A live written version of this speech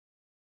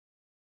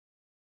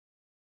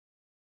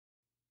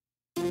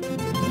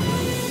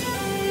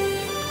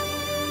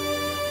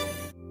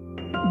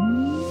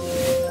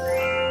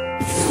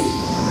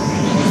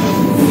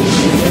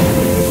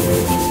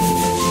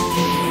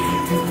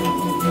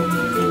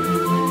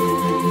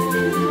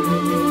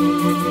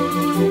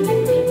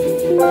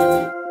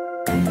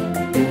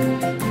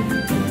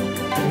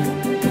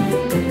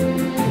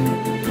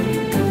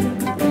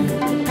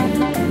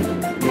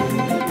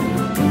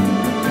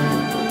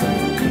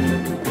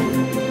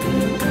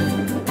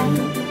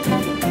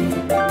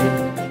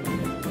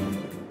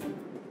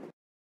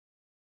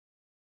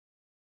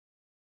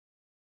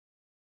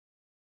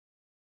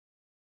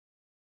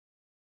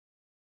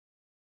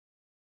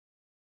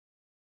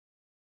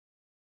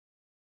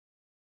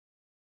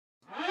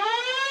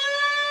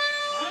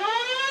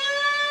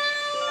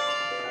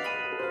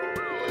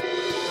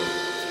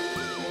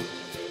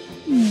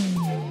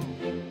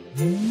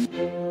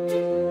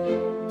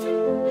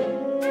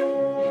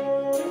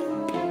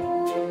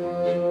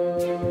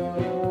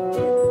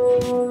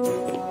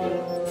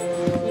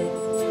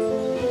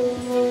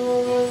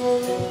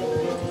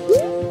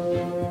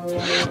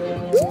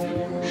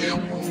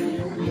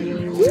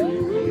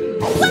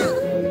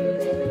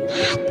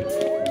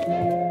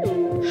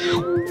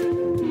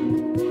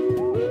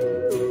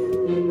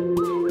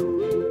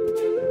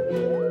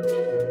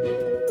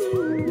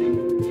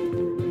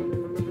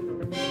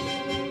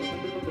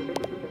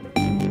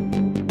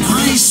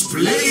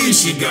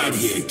Place you got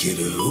here,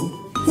 kiddo.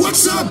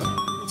 What's up?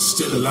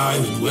 Still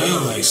alive and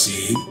well, I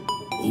see.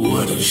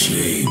 What a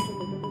shame.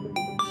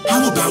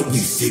 How about we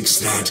fix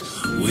that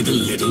with a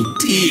little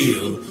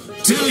deal?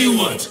 Tell you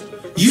what,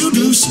 you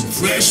do some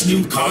fresh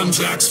new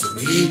contracts for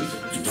me,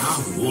 and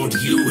I'll reward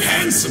you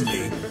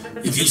handsomely.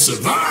 If you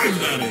survive,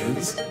 that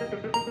is.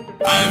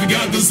 I've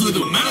got this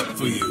little map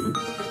for you.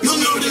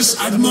 You'll notice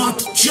I've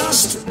marked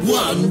just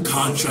one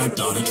contract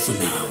on it for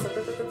now.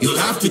 You'll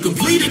have to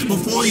complete it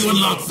before you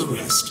unlock the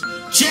rest.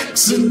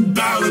 Checks and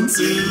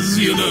balances,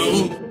 you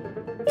know.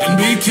 And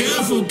be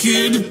careful,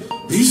 kid.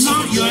 These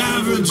aren't your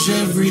average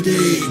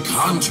everyday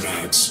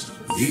contracts.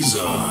 These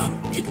are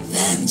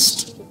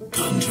advanced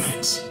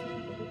contracts.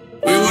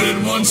 We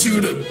wouldn't want you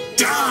to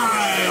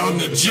die on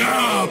the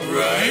job,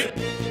 right?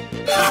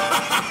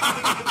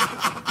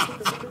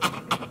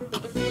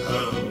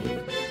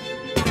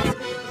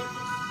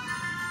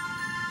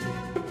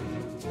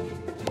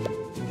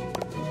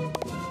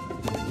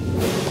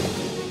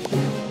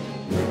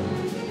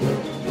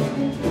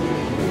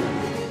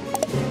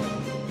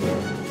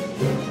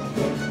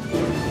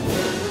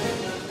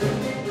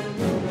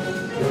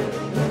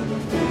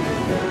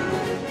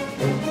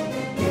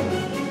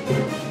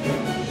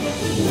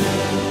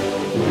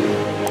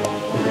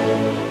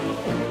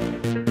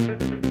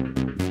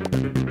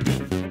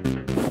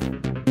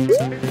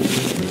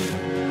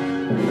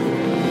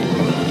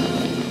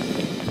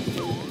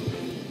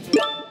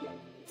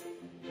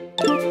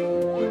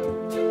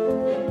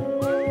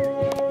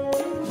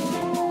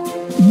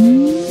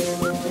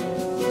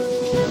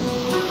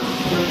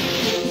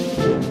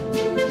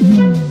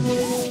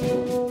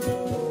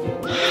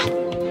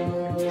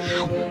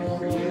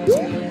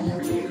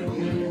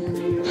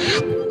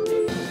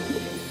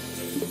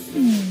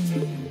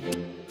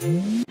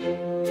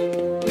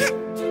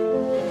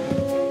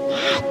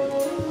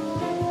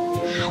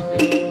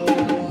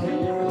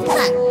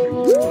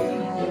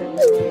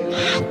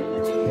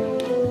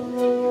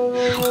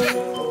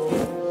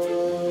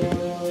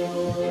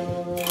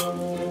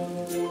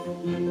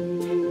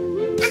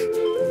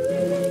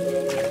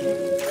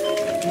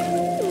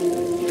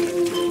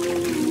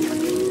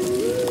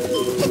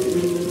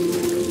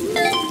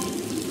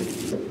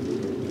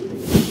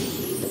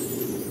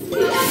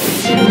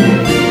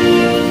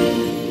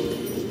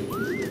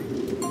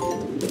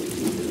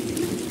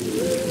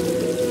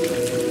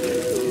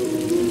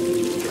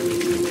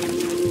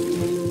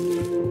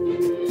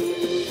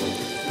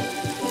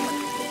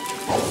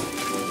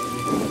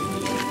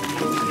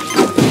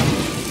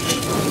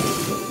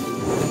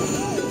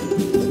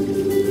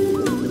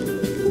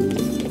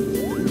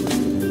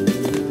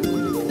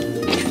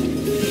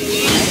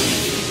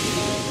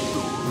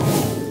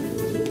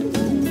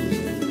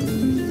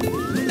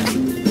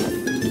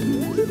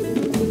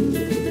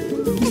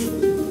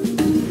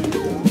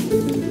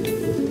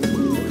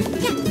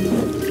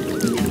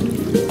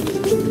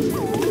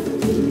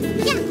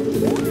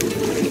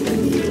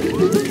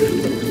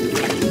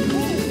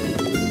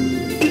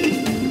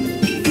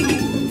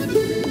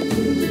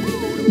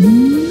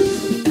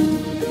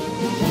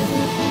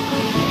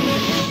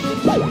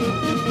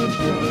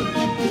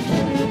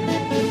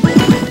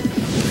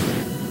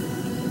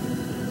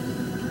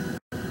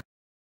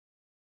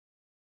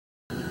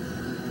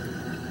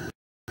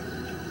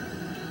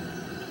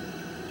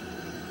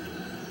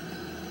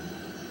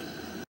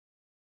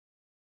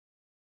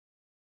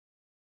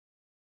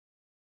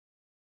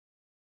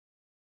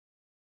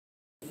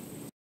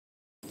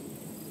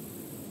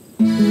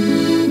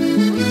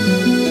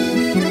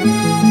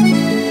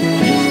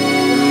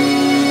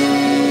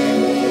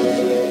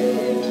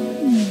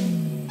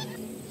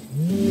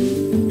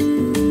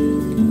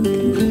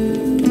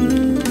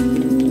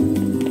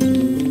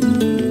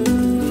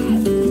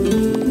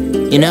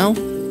 You know,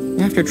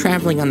 after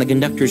traveling on the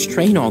conductor's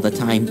train all the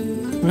time,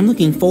 I'm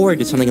looking forward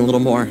to something a little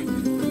more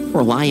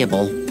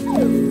reliable.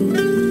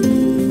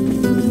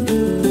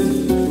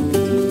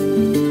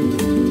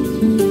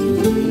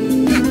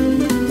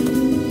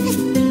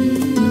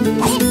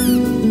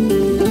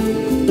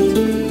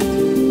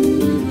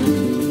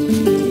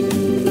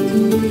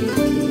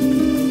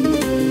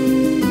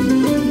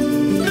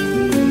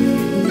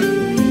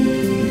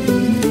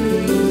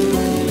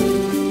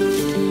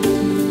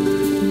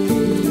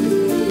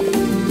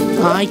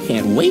 I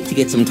can't wait to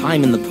get some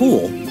time in the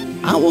pool.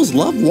 Owls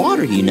love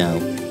water, you know.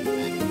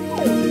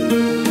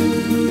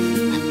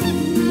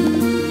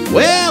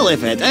 Well,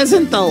 if it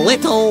isn't the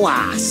little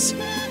lass.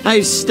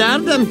 How's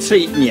stardom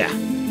treating you?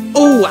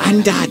 Oh,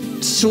 and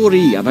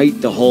sorry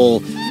about the whole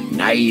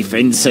knife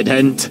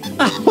incident.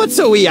 What's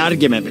a wee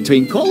argument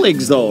between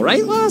colleagues though,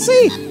 right,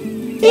 lassie?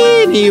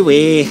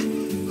 Anyway,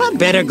 I'd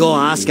better go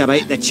ask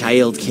about the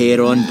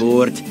childcare on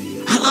board.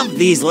 I love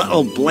these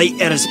little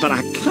blighters, but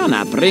I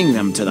canna bring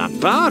them to the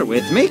bar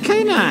with me,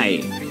 can I?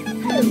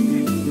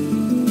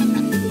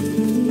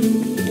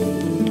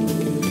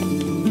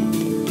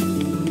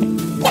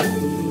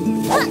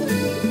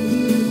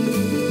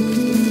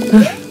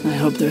 I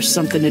hope there's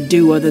something to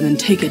do other than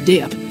take a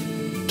dip.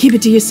 Keep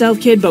it to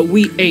yourself, kid, but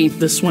we ain't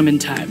the swimming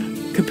type.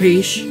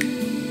 Capiche?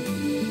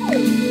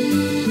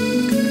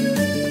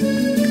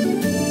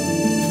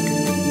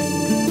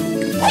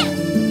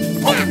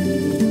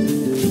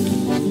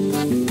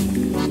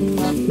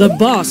 The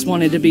boss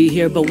wanted to be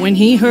here, but when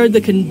he heard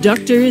the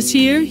conductor is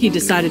here, he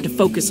decided to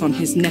focus on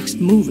his next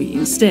movie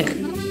instead.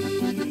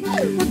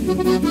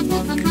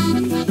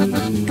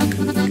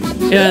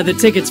 Yeah, the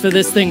tickets for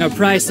this thing are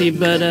pricey,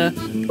 but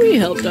we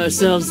helped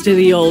ourselves to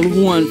the old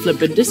one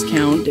flipper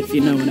discount, if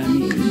you know what I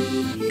mean.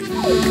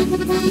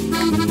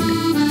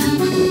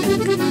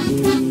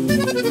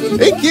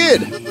 Hey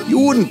kid, you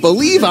wouldn't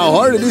believe how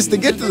hard it is to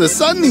get to the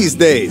sun these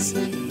days.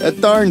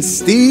 That darn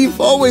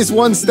Steve, always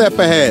one step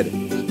ahead.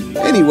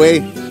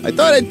 Anyway, I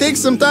thought I'd take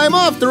some time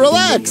off to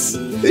relax.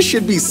 This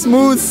should be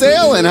smooth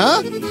sailing,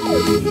 huh?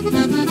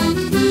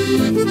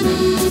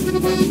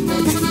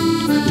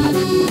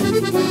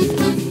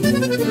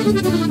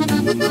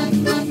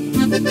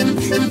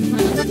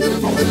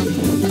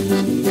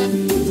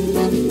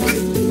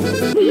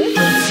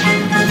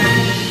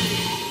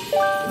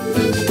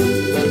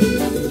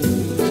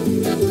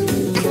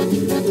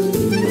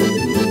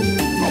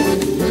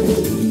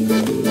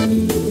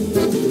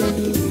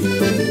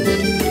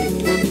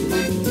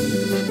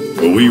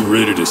 Are we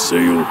ready to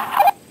sail?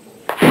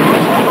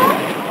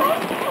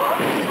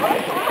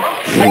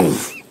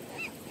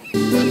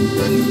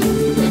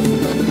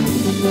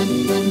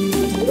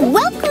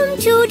 Welcome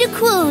to the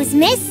cruise,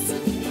 miss.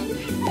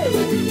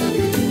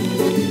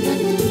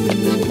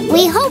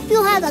 We hope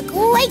you have a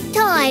great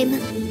time.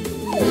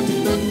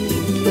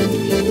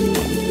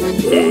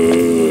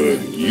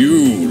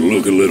 You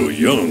look a little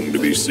young to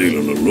be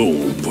sailing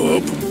alone,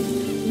 pup.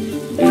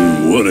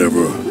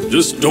 Whatever.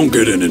 Just don't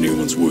get in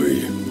anyone's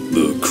way.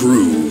 The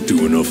crew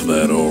do enough of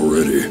that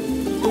already.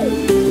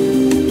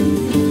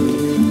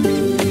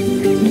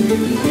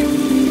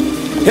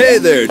 Hey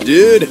there,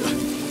 dude.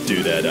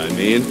 Do that, I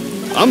mean.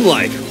 I'm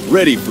like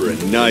ready for a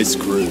nice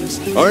cruise,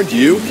 aren't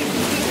you?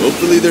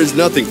 Hopefully there's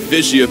nothing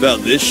fishy about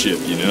this ship,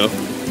 you know?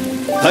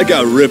 I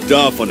got ripped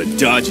off on a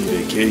dodgy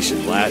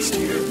vacation last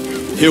year.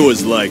 It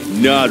was like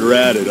not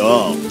rad at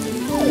all.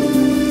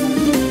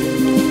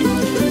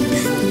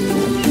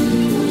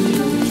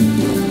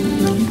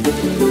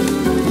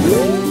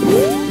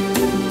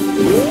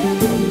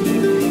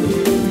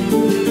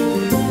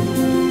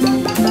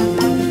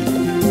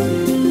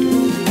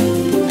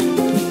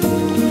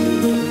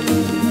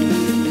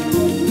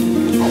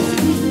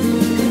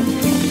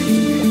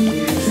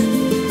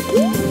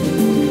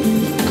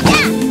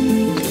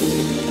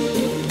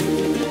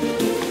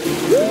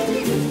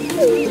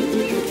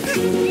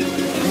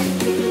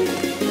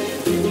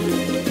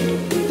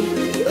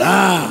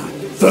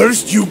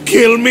 First you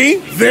kill me,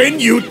 then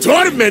you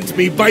torment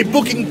me by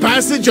booking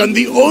passage on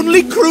the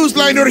only cruise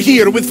liner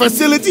here with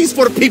facilities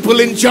for people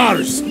in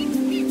jars.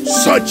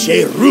 Such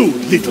a rude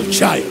little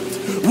child.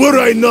 Were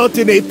I not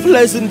in a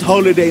pleasant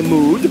holiday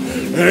mood,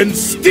 and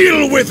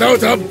still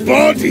without a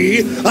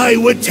body, I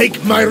would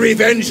take my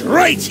revenge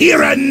right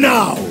here and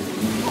now.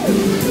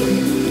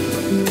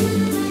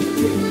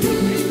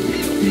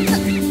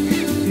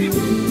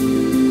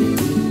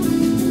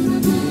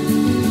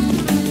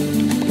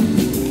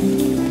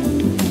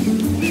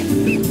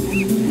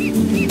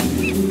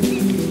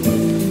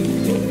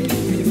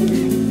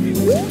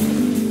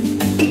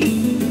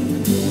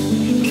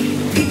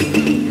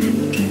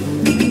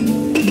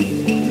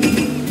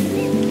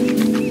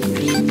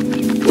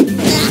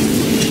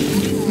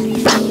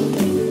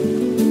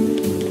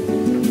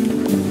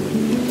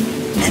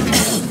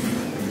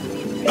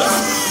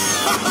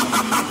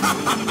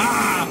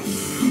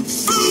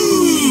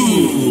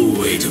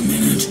 Wait a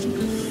minute.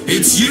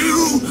 It's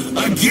you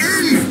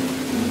again?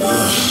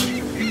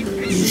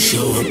 You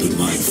show up in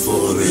my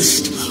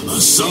forest,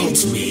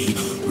 assault me,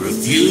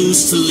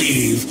 refuse to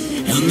leave,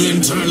 and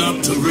then turn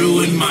up to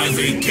ruin my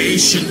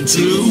vacation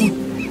too?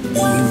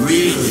 You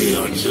really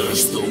are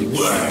just the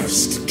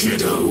worst,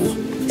 kiddo.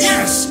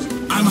 Yes,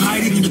 I'm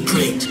hiding in the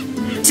crate.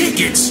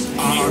 Tickets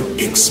are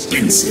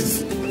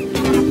expensive.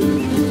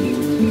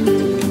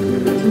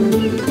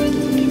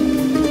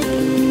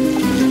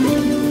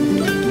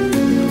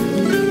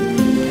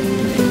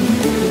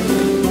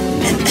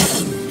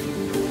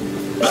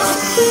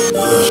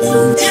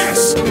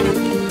 Yes!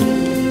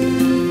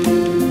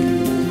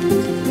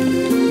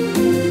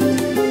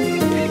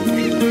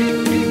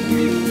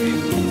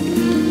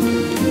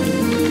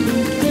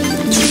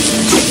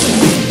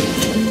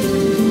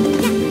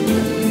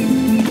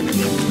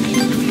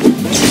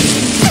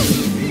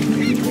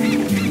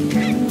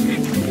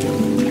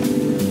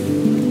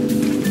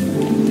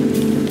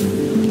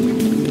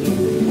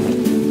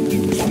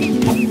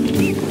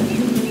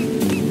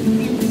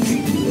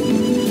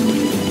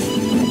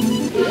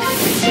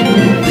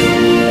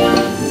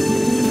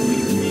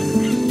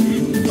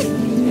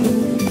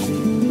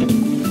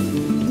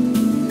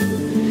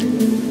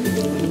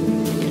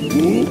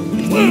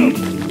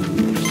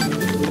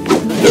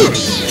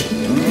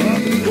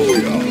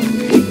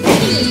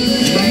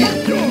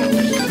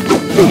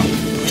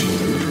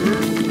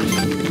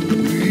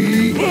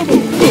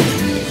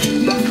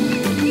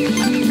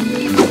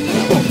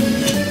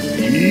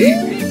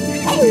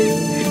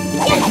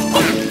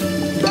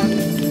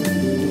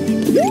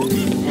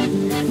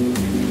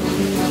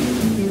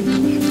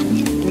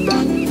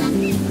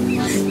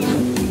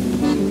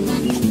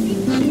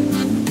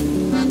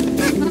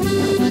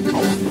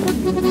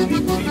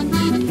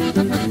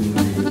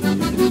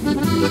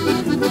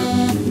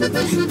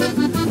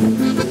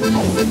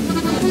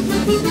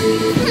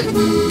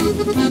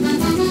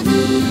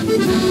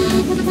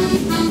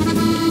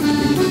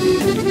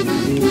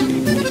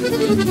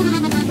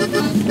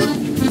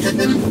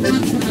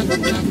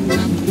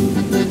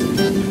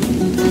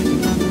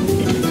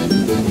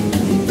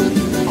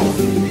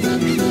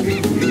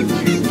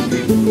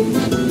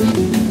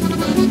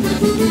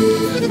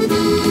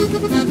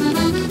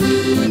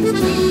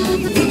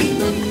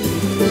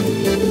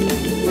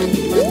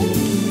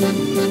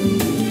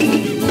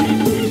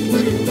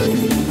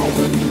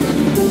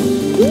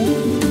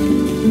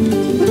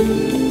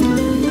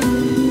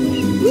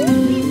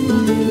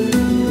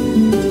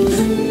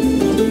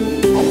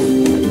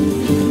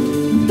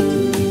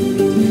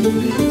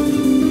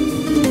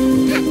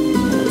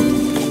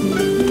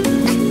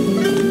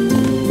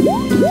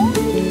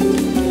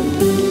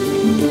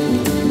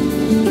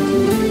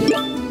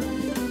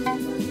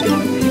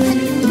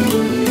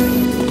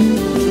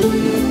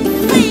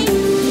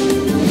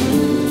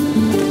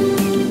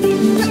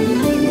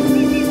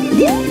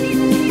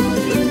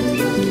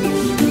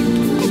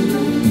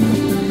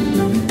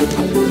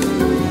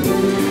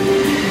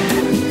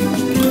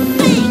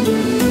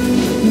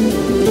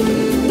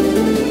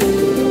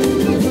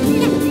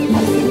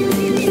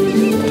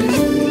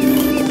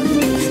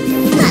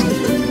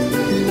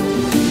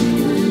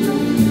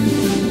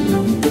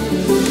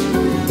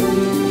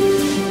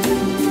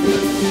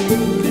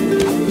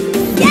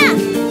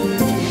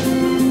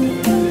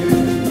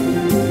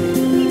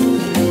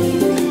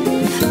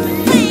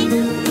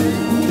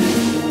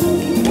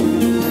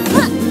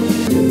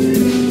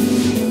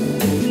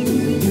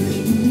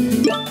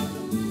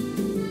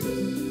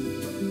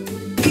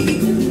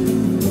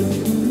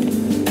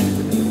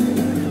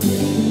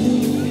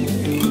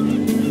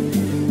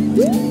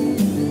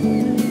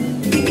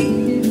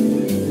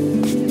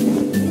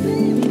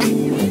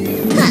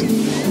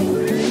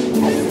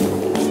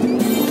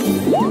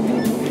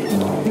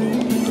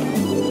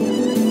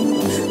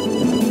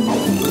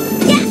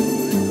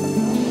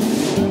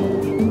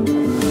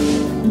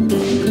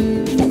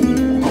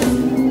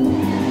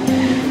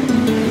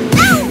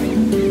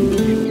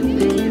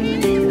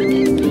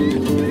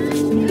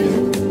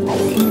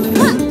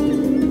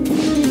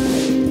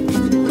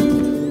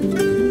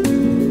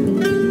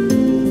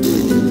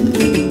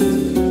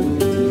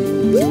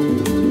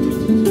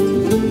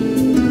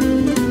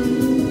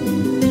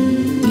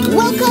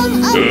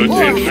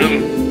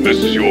 Attention, this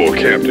is your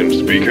captain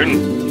speaking.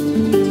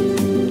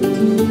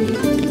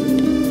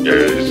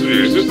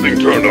 Is this thing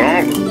turned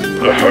on?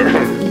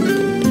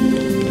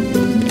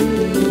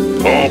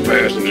 All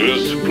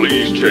passengers,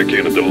 please check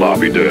in at the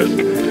lobby desk.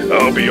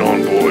 I'll be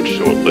on board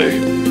shortly.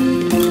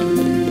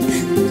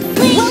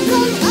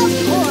 Welcome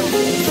aboard.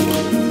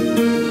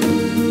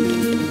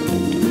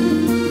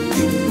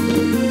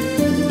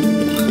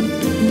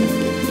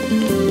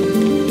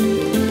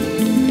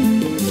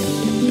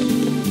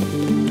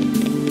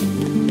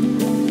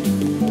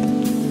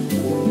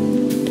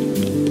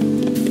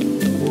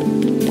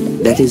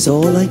 That is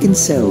all I can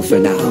sell for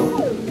now.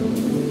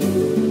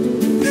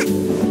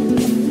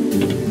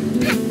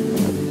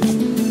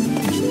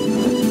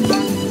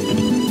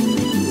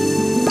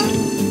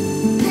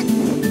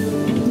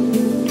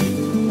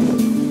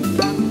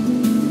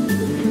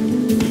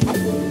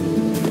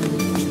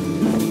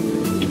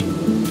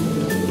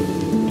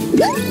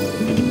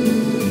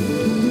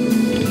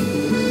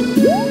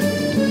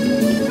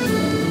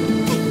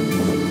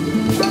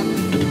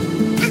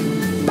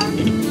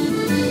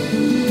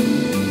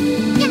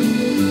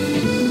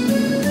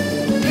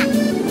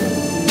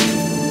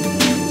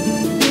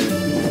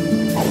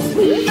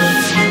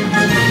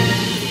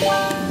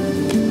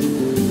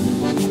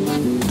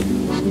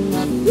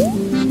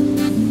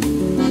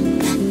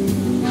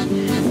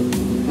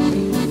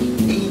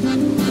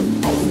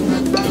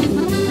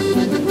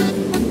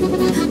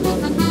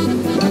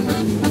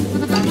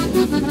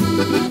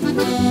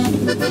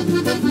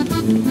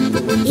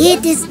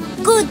 It is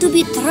good to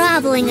be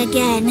traveling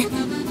again,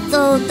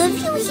 though the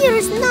view here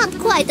is not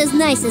quite as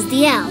nice as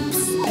the Alps.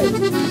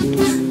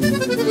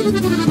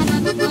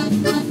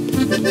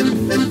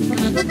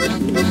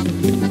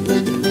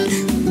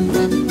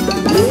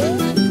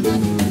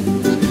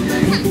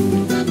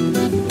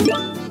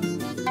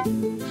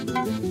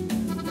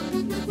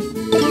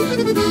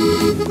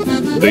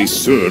 They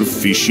serve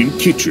fish in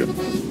kitchen.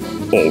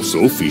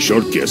 Also, fish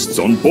are guests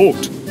on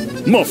boat.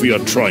 Mafia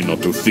try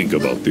not to think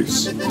about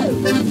this.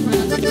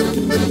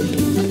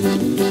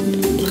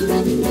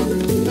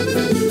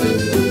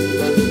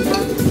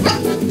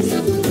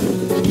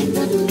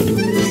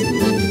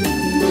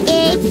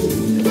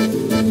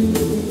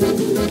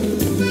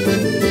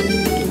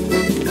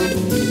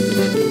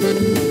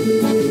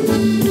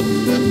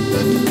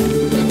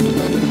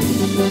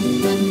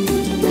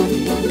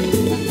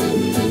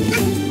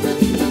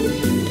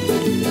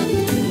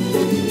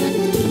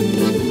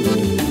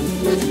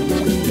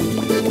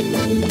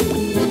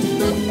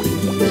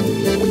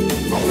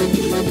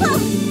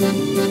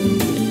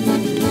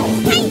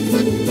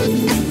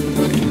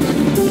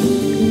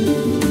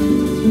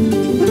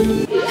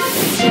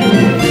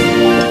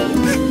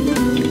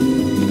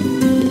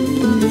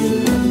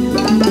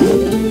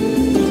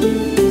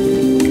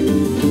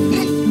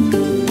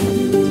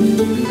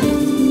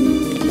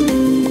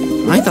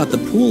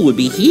 Would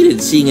be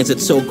heated seeing as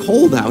it's so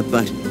cold out,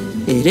 but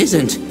it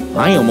isn't.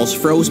 I almost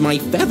froze my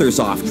feathers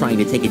off trying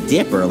to take a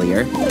dip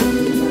earlier.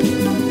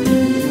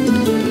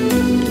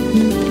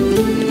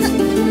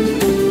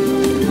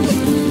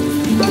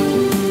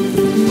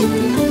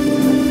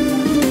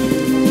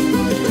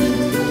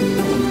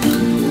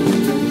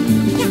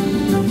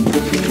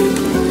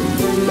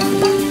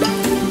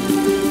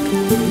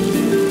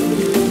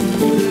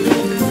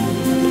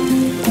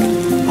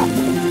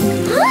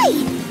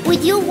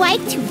 Would you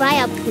like to buy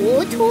a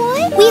pool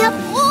toy? We have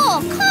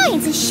all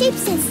kinds of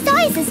shapes and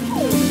sizes.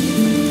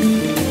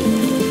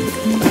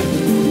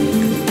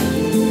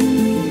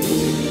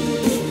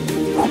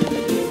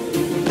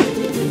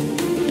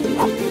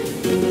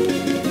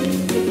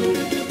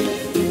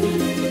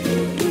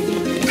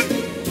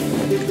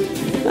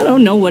 I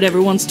don't know what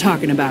everyone's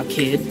talking about,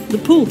 kid. The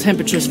pool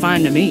temperature's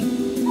fine to me.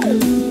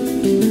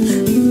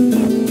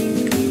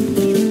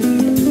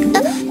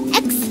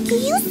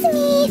 Excuse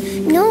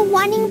me. No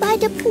running by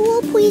the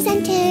pool, please,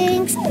 and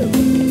thanks.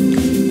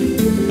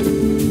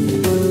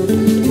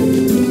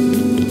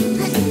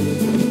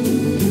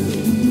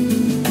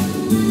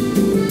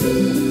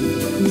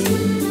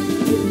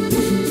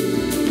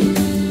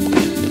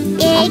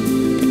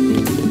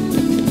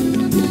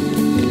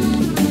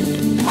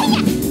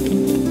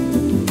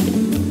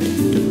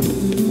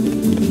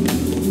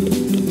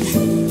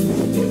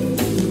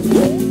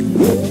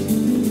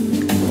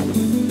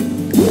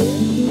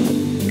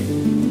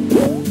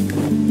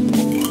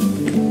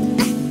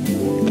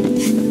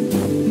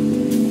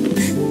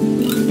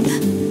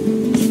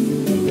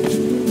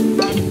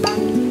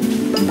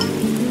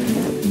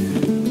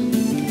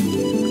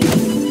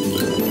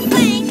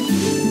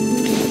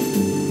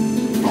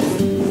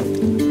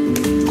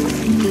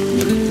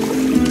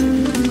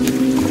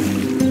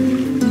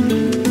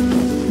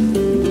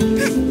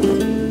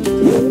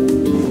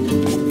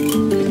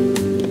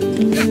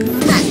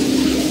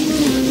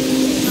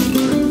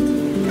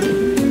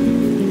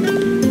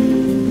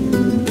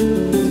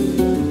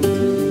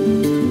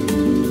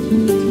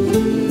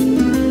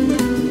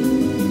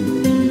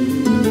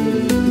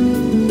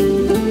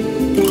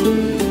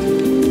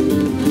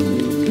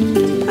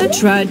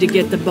 Tried to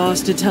get the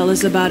boss to tell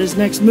us about his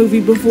next movie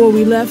before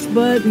we left,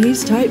 but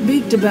he's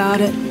tight-beaked about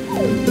it.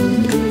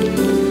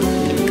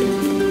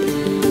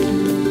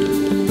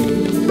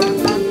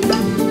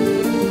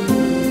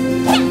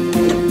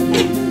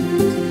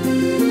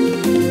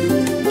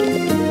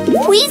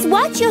 Please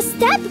watch your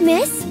step,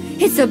 miss.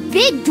 It's a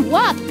big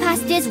drop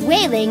past this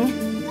railing.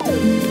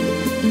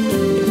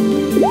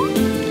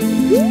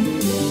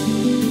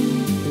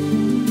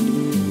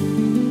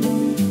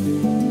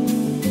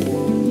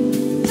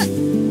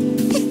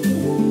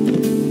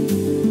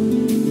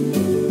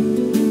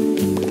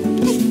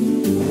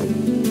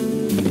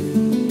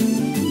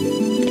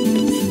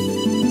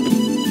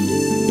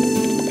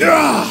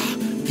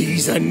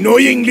 These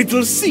annoying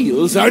little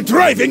seals are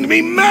driving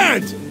me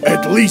mad!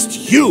 At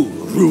least you,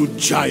 rude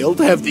child,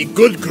 have the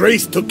good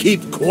grace to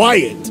keep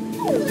quiet.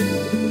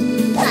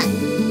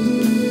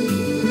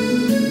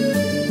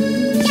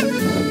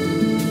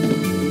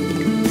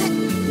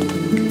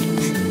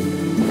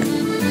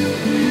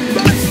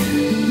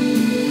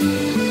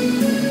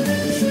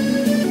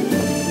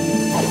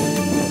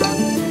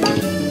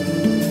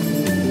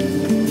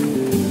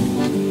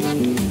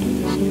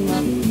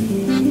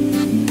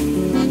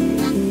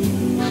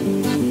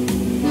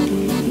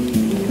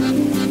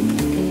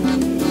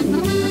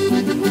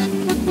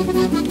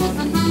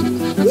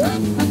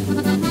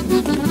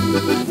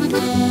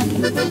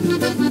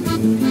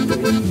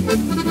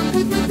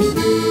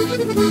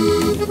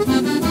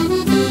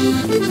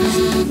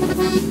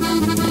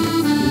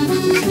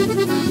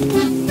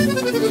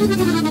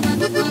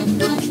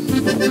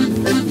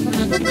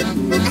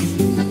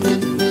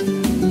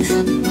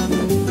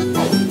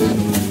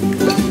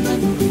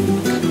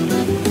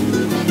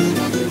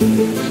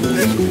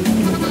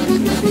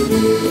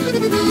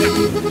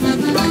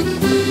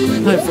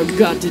 I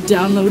forgot to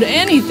download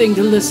anything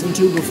to listen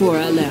to before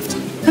I left.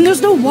 And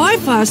there's no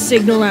Wi-Fi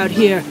signal out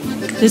here.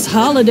 This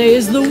holiday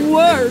is the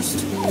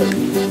worst.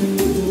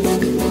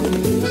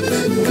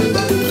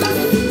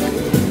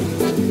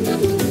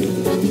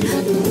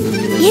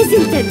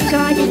 Isn't the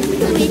garden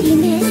pretty,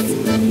 miss?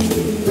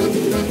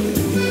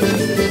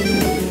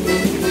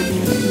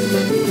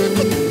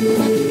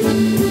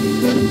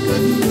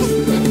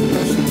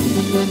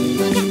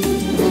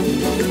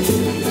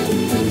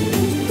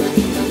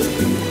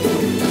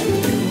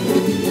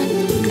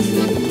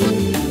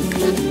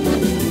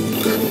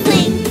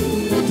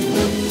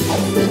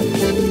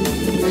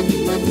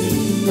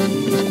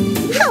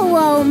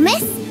 Hello,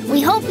 miss.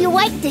 We hope you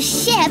like the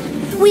ship.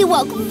 We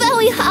work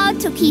very hard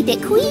to keep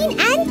it clean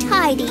and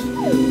tidy.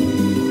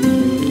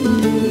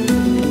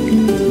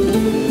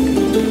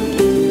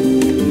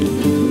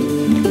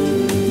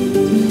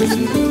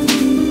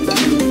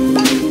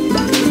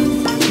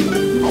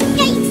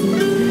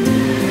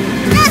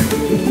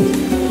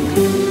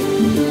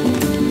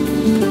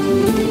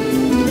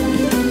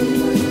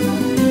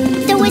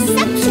 The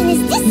reception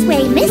is this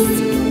way, miss.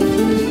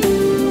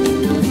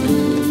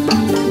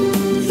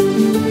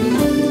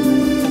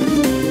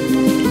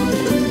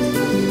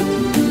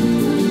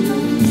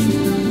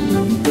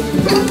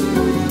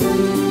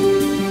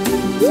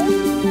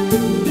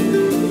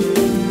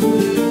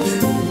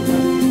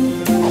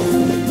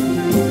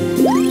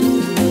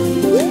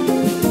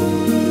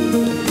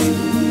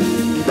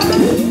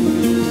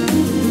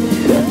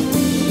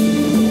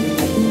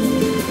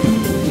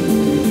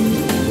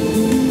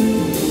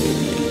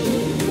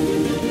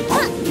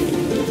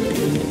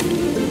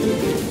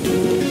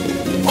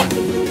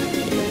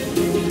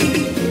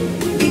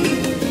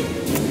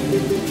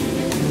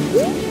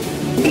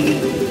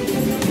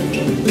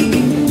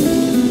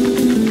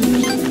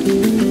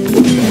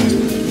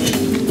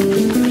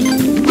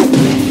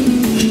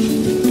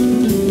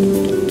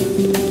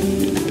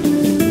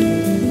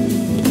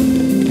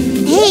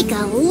 Take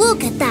a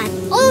look at that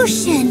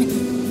ocean.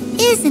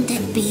 Isn't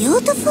it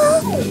beautiful?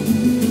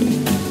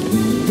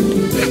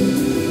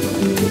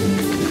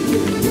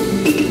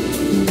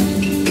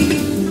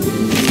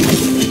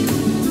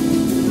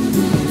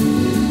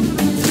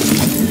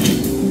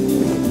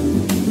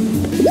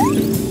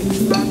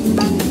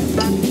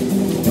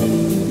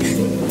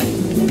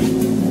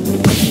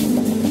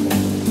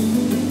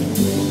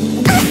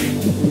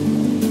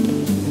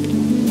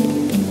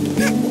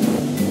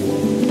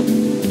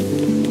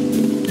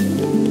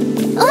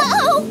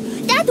 Uh-oh!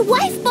 That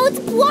lifeboat's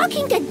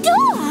blocking the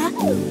door!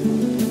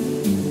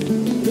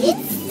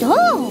 It's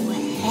so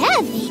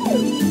heavy.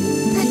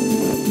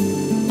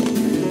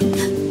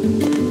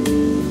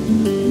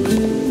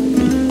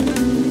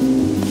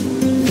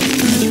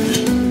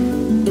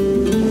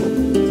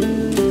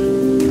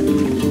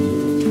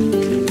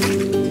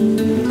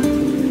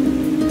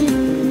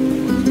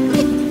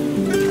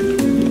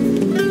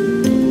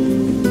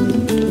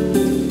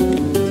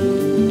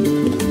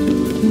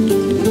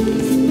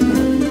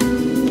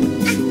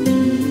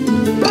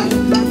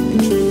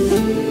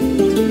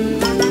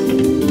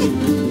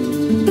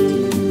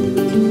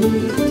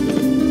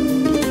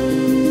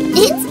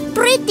 It's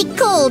pretty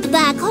cold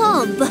back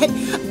home, but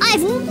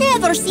I've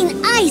never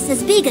seen ice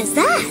as big as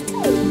that.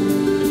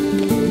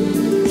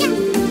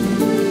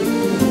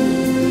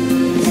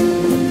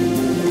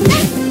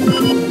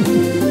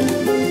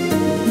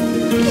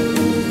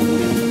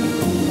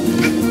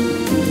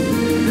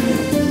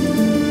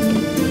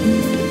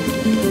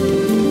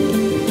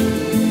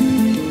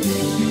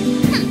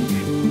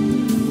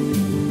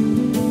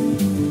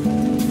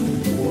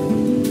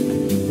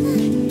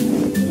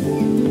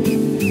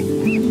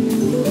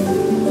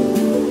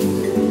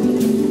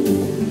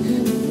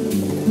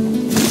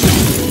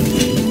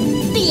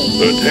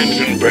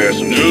 Attention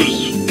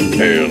passengers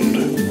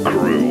and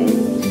crew.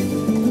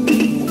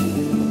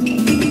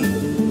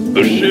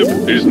 The ship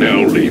is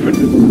now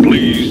leaving.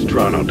 Please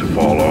try not to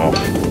fall off.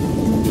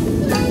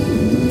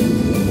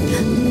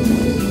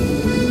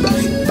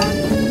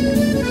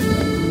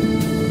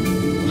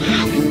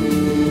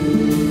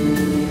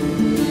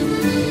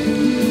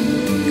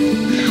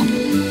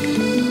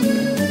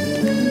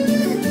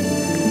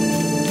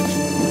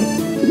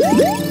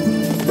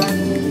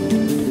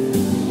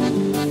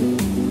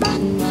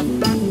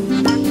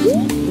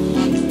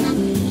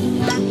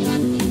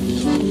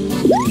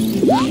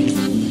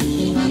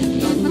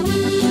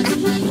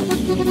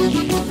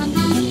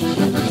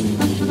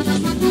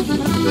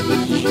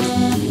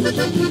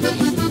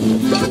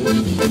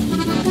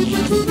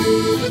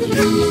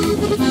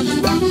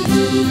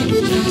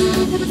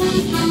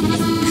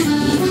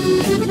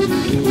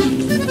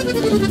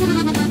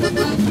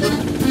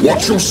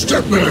 Watch your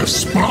step there,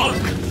 Spark.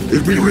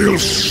 It'd be real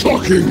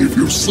shocking if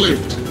you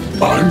slipped.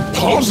 I'm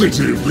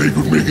positive they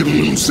could make it a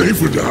little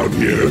safer down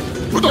here,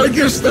 but I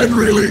guess that'd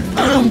really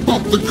amp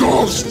up the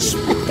costs.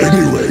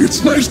 Anyway,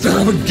 it's nice to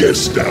have a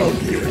guest down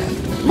here.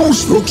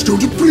 Most folks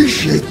don't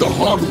appreciate the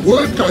hard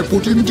work I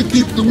put in to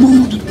keep the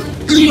mood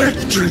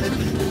electric.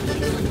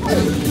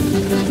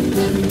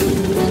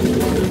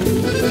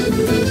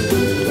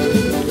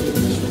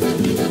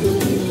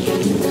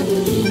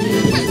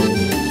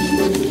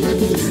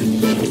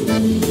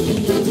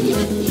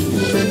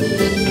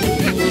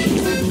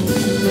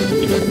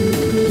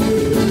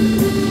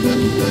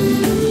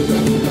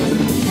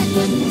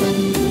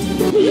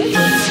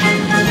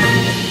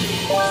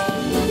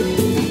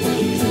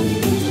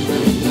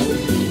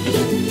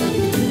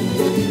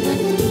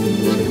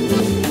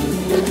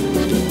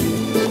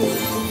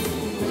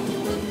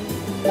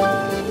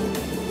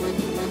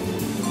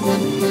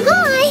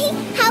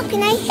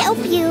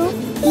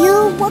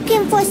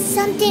 Looking for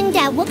something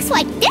that looks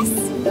like this?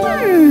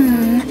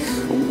 Where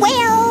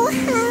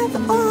have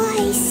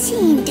I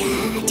seen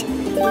that?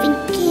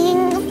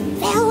 Thinking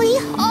very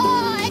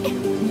hard.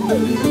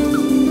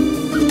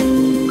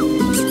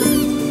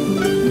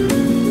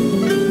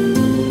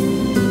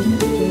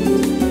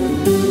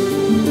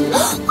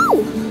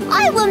 Oh,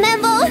 I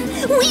remember!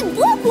 We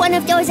broke one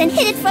of those and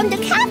hid it from the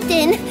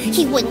captain.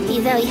 He wouldn't be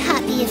very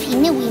happy if he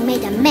knew we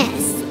made a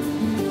mess.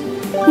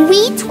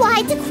 We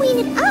tried to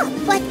clean it up,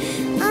 but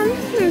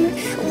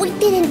we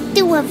didn't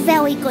do a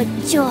very good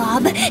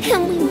job,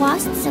 and we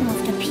lost some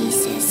of the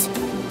pieces.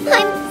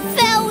 I'm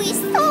very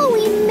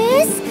sorry,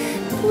 miss.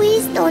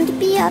 Please don't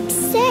be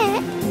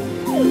upset.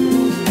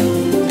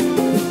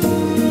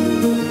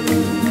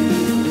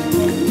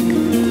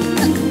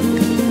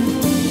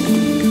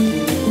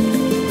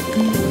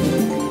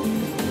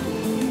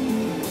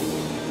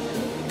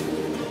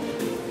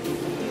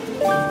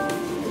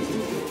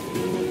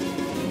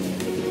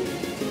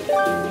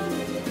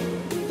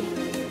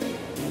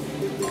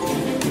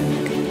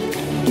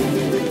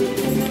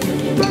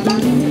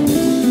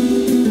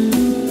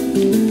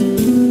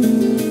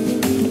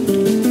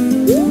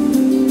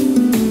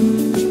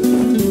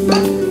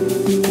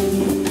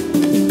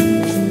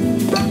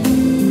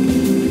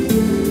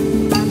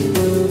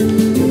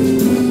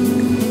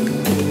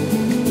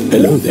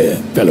 Hello there,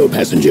 fellow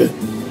passenger.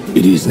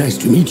 It is nice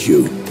to meet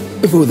you.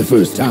 For the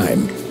first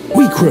time,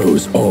 we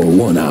crows all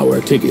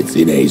 1-hour tickets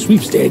in a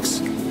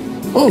sweepstakes.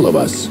 All of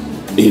us.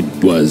 It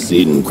was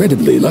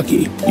incredibly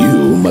lucky.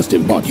 You must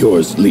have bought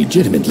yours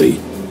legitimately.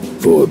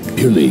 For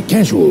purely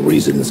casual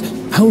reasons,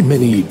 how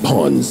many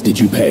pawns did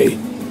you pay?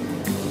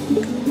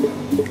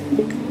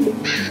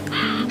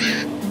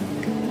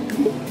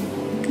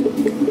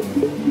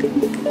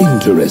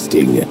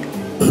 Interesting.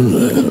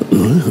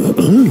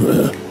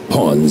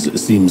 Pawns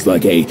seems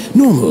like a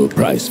normal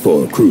price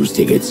for cruise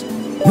tickets.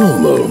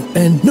 Normal,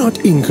 and not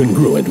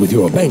incongruent with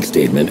your bank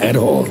statement at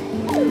all.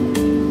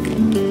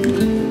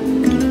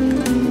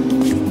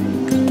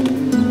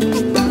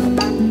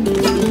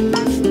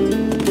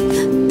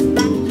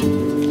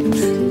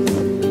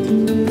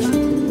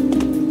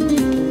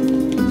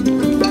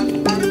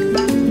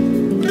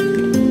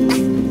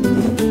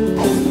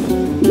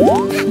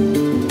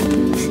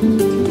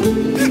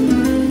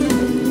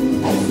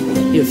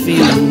 You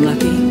feeling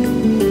lucky,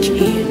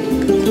 kid?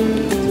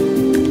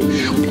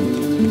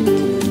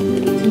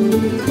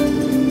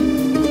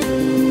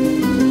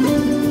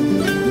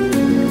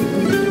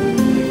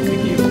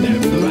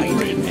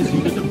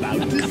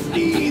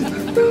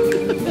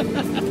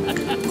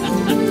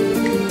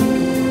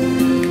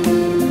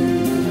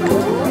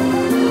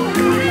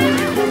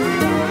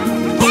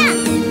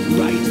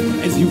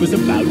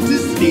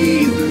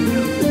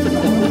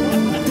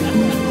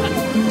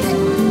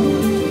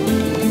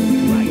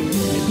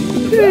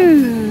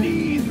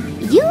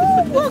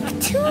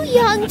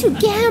 To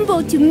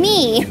gamble to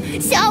me.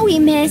 Sorry,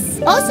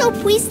 miss. Also,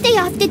 please stay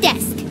off the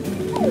desk.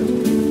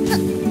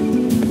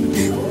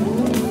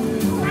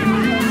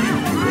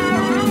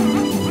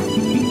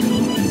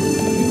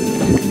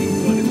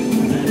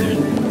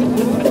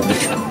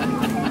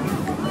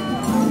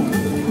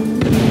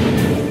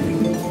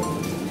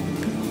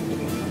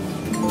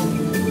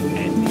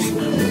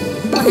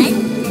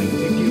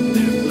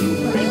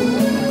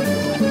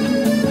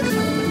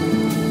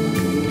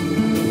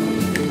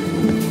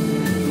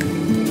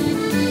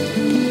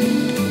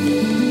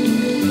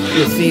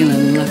 You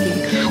feeling lucky,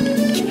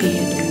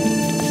 kid?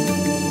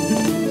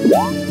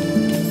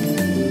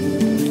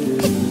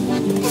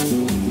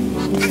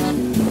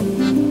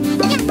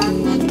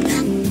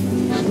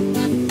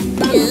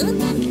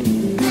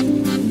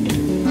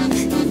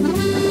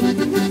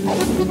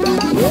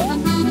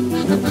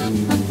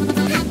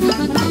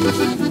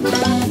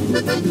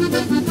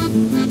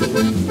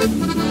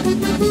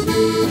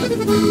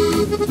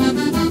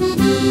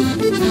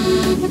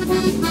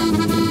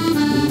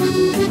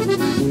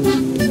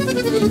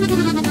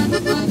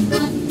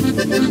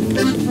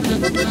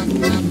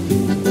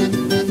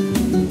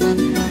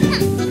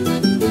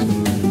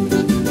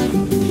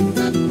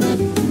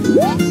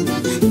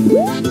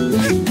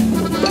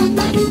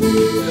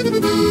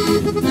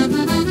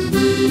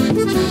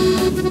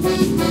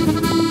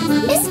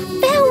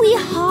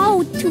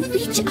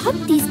 Up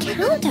these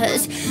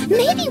counters.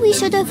 Maybe we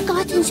should have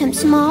gotten some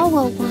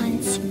smaller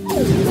ones.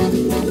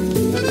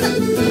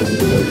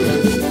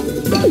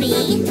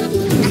 Zoe!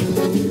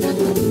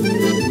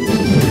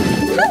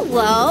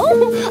 Hello?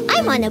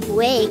 I'm on a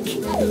break.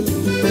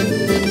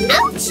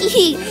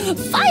 Ouchie!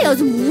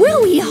 Fire's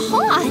really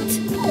hot!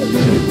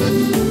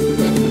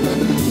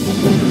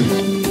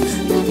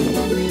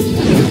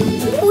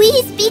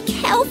 Please be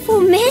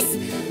careful, miss.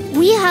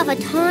 We have a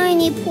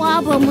tiny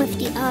problem with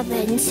the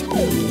ovens.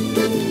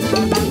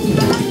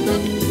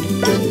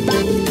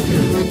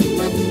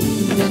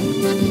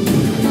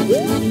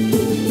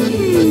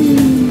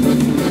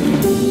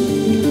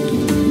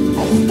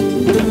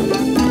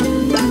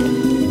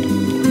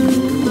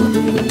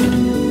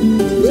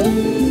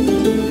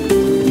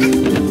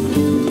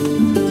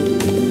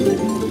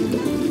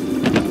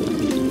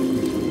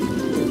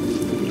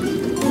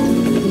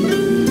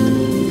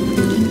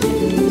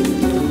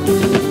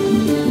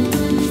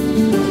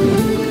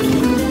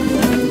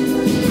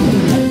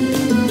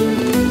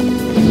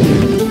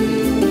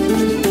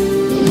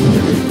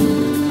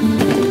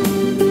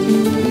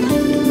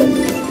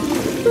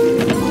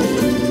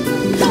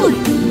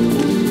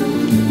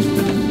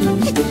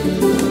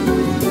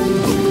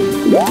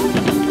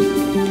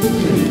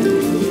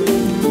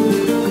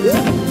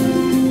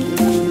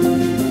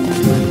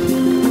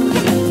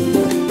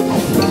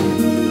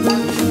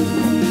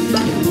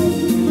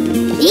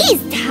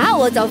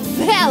 Are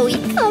very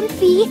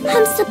comfy.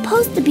 I'm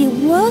supposed to be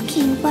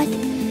working, but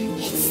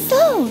it's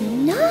so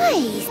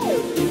nice.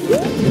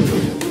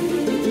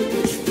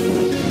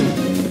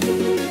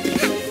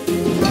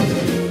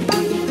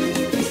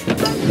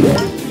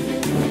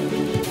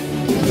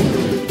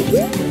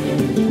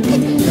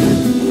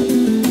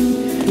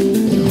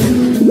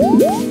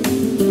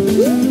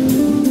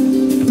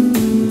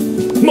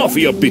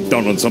 Mafia bit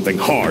down on something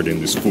hard in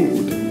this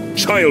food.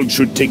 Child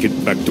should take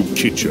it back to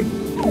kitchen.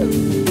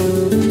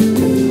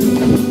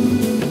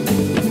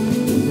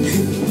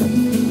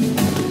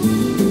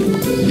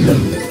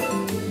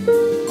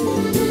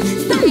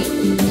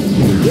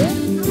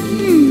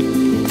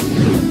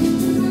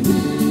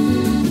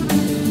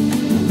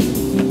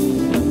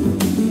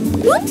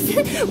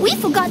 We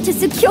forgot to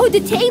secure the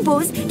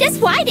tables. They're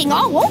sliding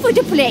all over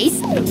the place.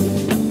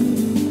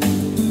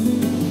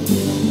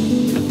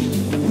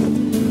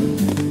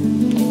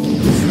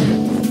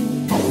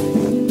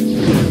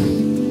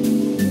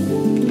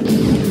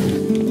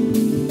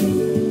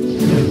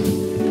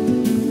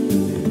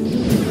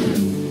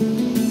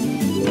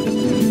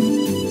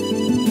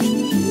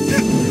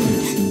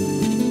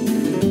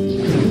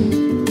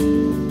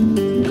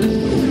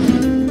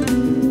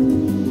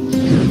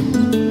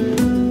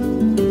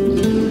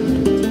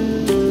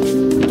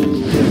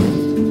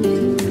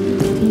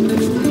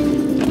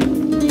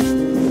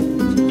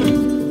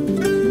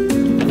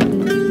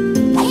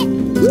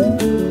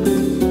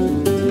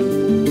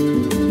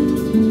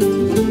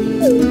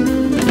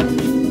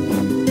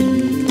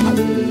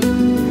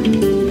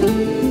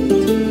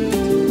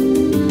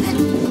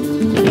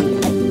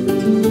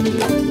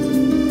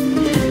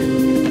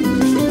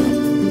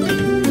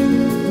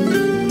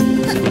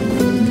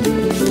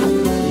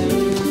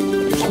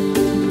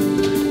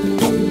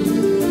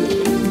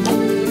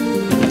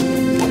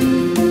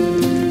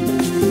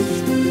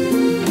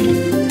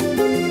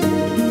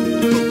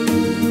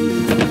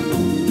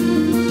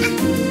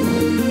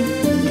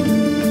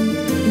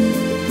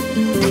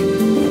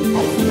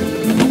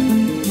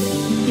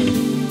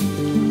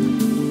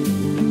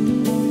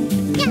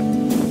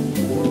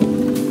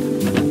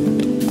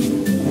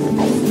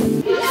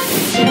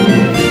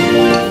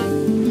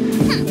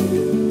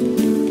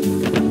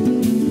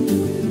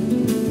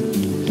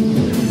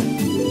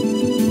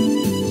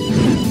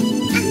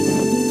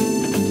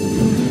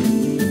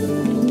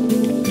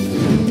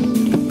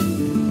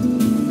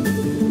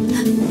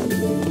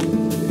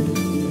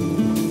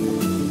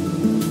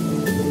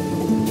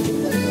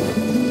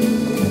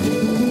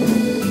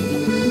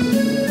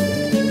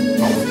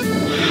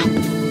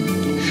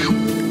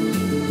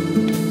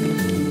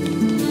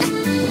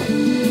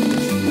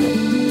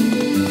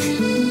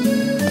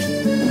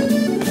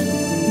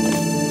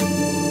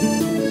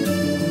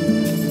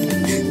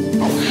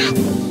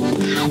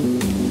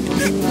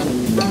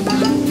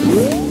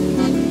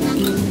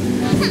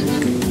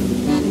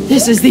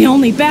 This is the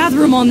only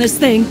bathroom on this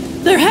thing.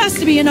 There has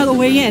to be another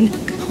way in.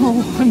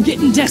 Oh, I'm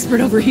getting desperate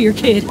over here,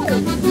 kid.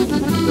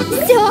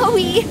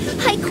 Sorry,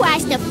 I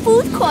crashed the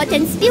food court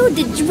and spilled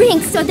the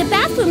drink, so the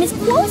bathroom is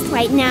closed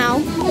right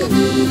now.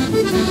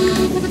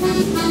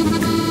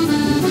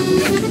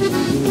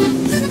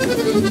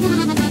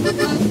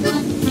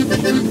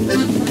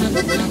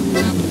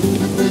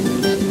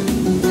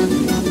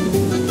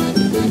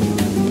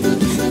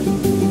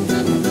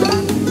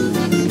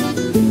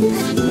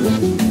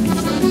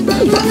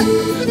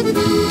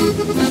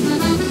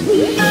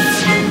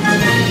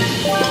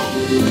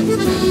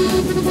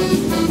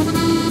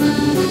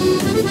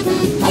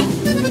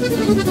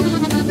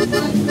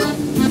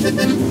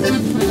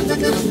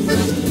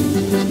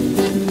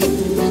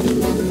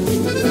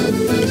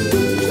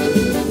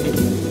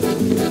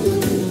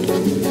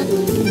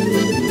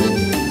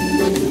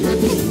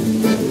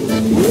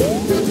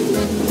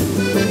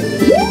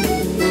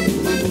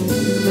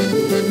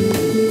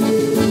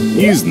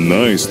 It's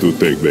nice to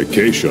take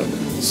vacation,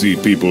 see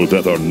people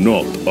that are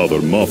not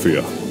other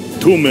mafia.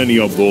 Too many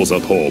of those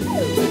at home.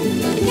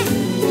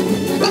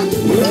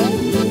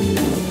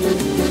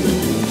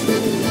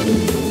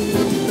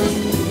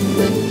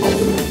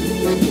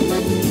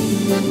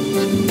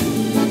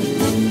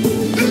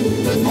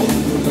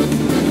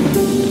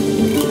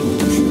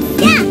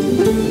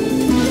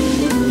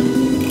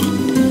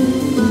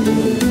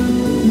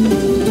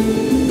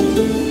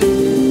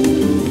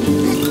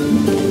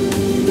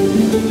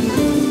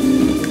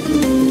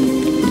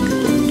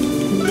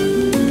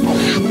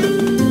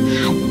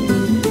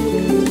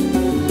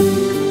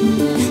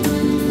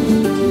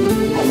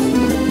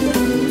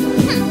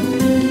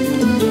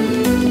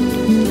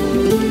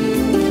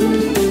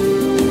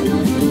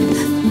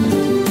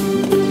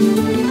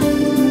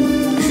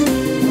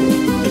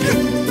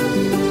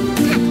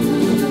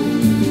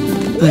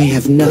 I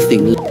have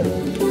nothing.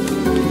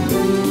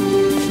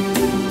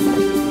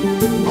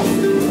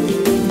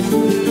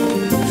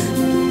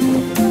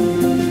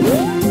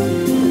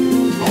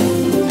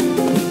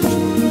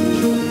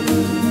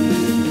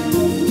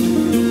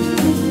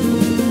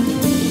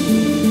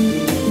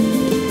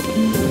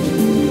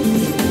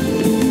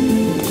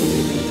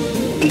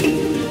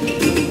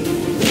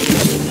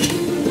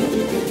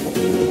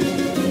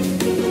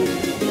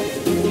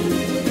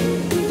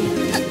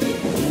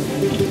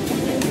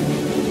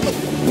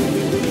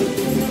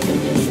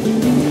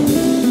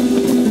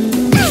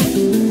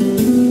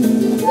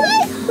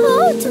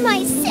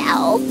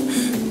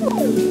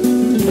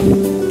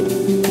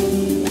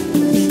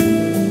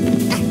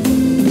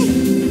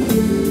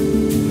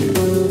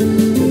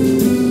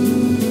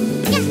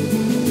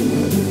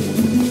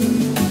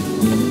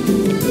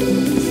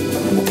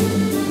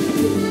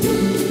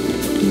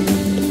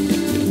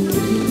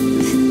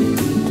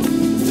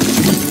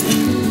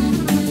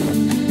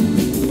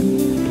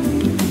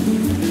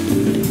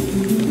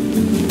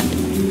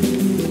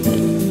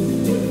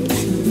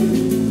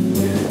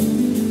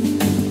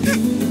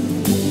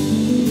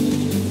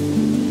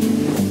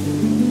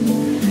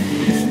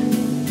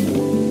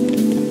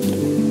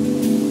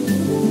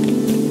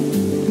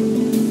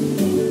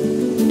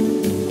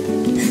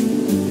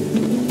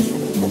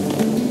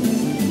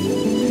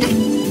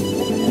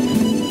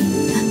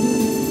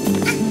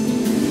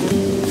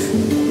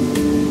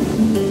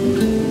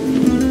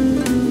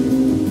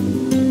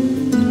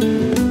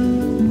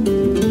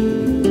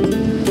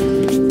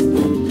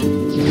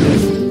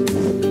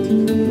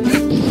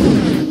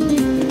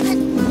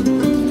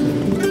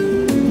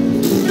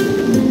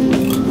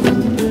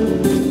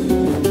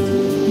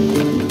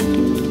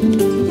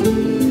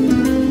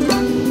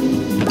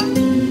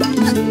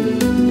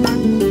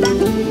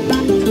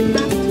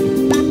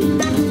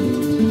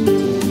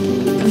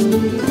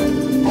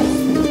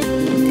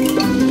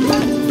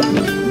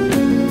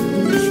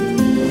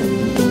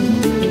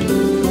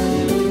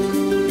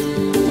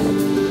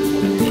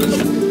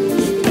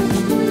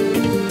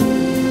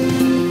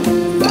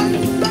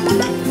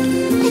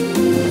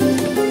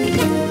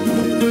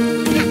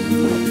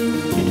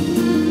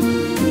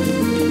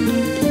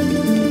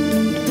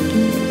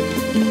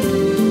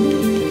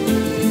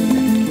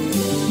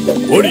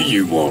 What do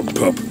you want,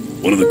 pup?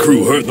 One of the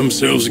crew hurt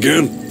themselves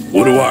again?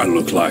 What do I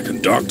look like, a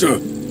doctor?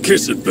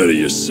 Kiss it better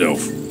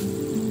yourself.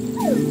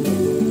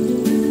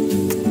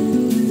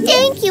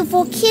 Thank you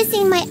for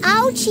kissing my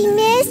ouchie,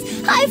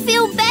 miss. I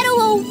feel better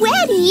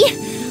already.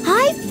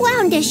 I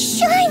found a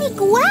shiny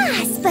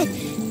glass, but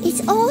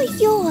it's all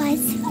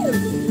yours.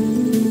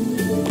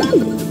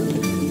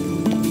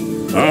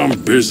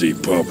 I'm busy,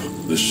 pup.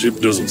 The ship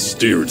doesn't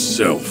steer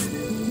itself.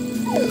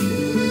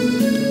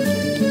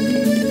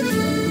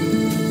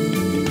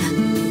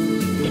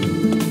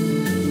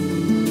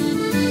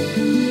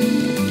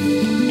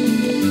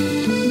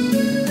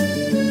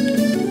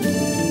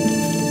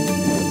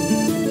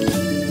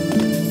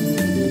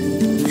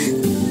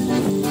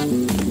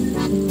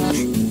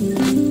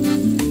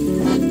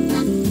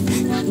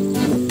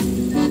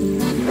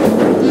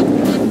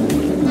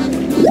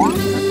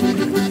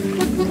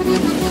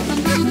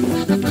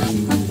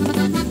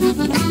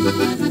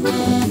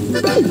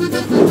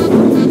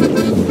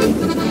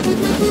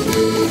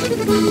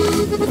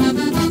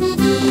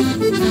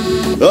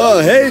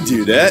 Oh, hey,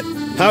 dudette.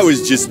 I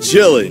was just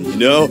chilling, you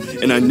know,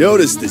 and I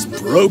noticed this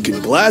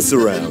broken glass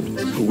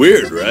around.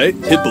 Weird, right?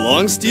 It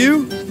belongs to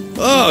you?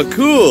 Oh,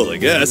 cool, I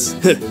guess.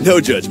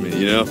 No judgment,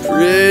 you know.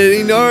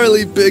 Pretty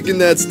gnarly picking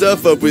that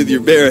stuff up with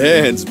your bare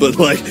hands, but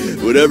like,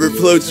 whatever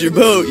floats your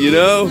boat, you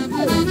know?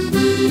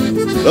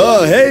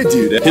 Oh, hey,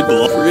 dudette. It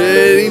belongs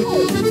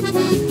pretty...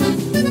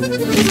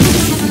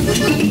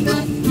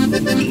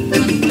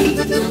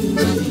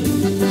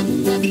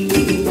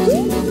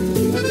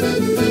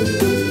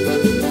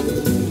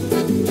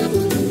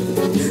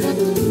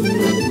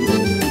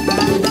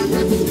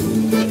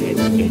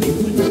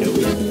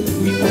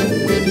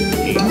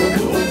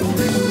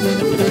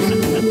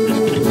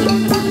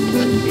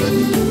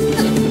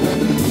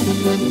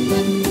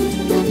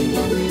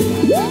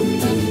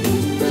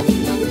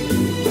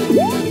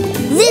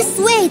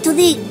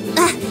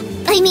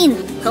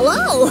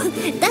 Hello,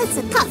 that's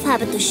a tophat.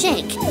 have it to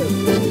shake.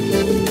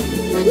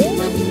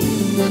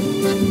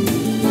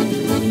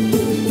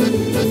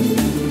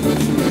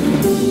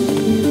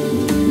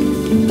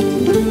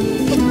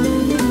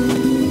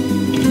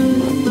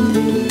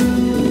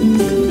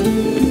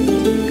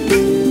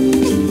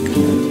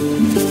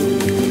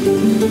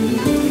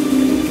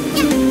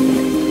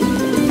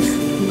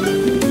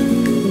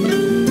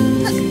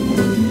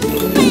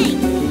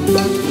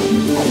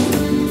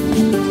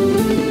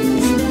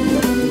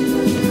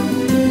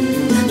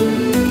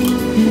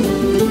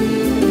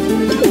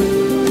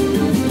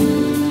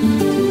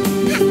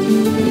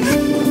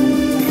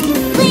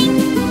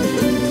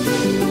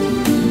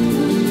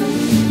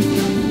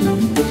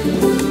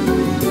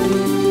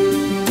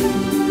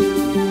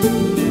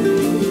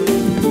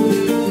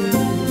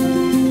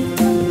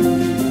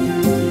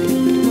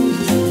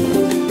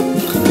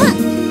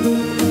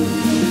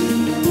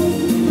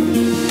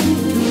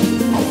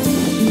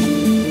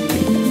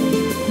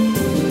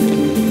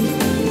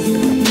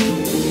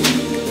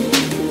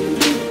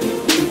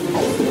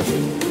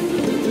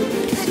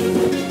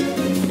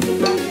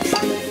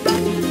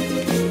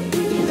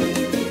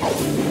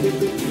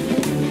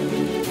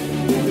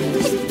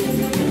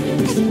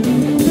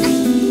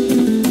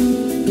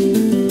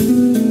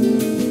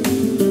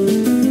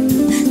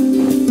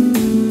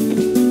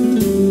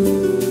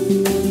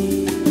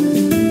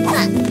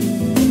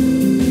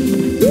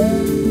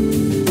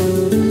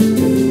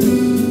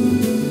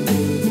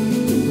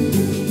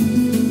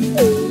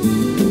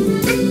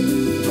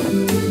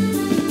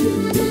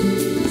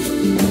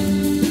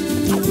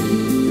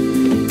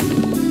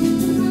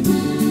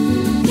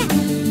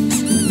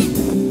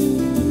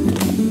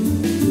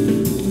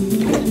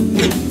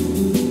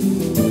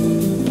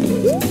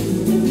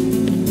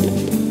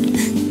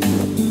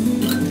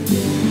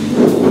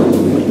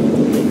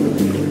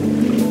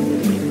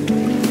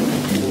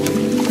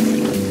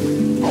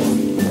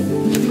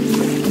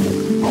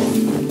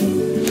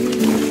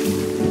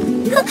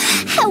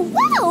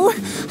 Hello!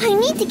 I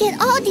need to get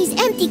all these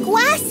empty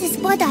glasses,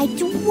 but I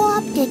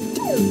dropped it.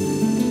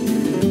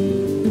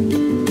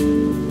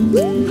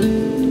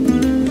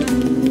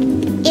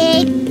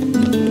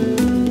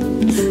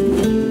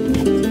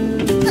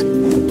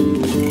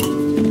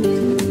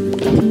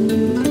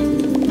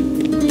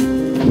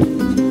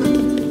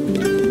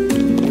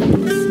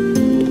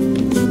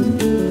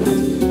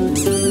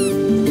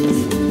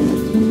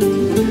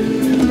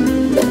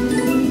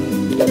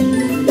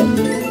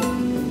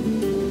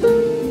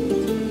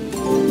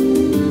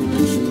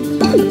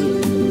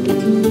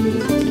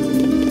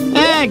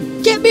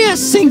 Get me a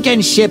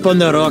sinking ship on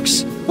the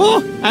rocks.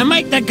 Oh, and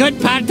make the good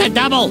part to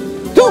double.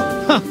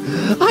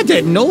 Oh, I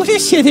didn't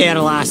notice you there,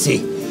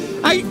 lassie.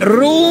 Out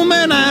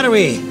roaming, are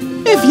we?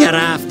 If you're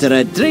after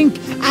a drink,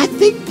 I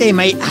think they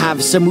might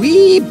have some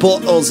wee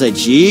bottles of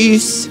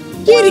juice.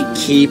 You're a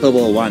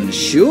capable one,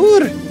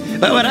 sure.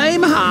 But what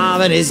I'm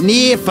having is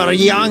nae for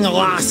young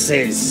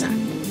lasses.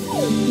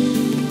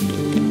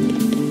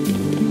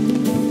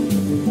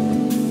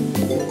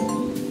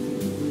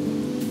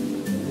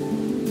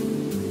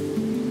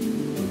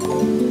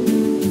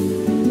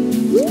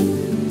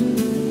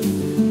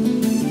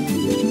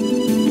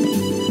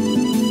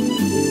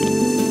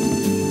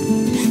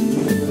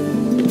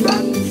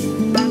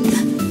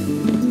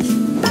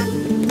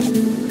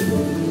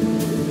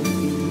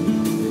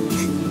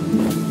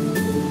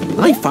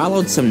 I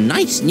followed some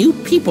nice new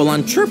people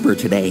on Chirper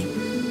today.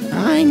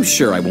 I'm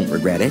sure I won't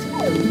regret it.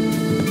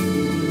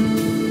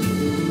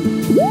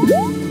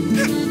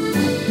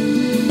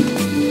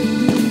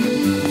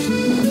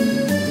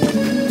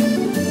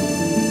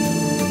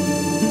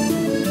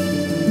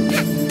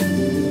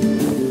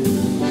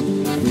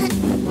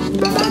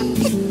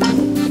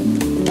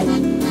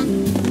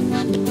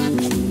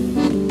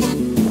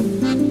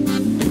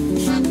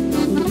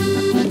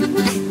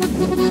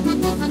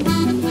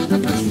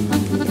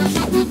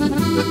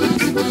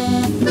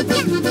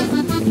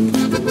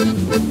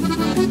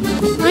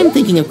 I'm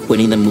thinking of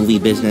quitting the movie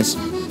business.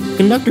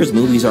 Conductors'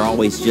 movies are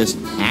always just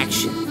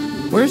action.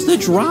 Where's the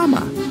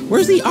drama?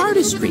 Where's the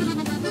artistry?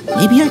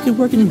 Maybe I could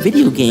work in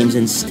video games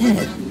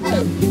instead.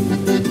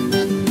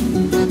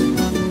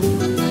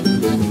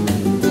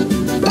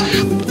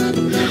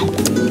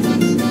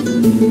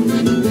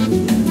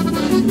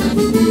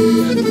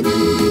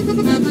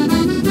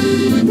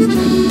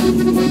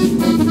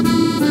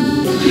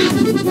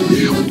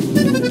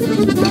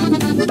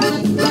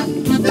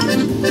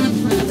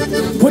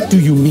 What do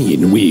you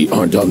mean we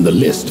aren't on the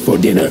list for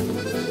dinner?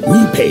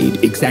 We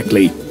paid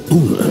exactly...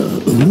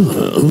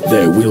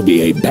 There will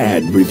be a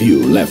bad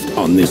review left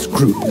on this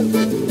group.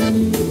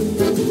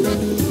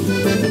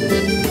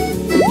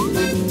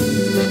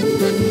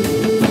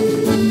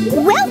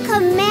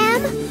 Welcome,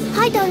 ma'am.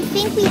 I don't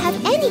think we have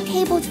any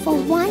tables for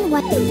one.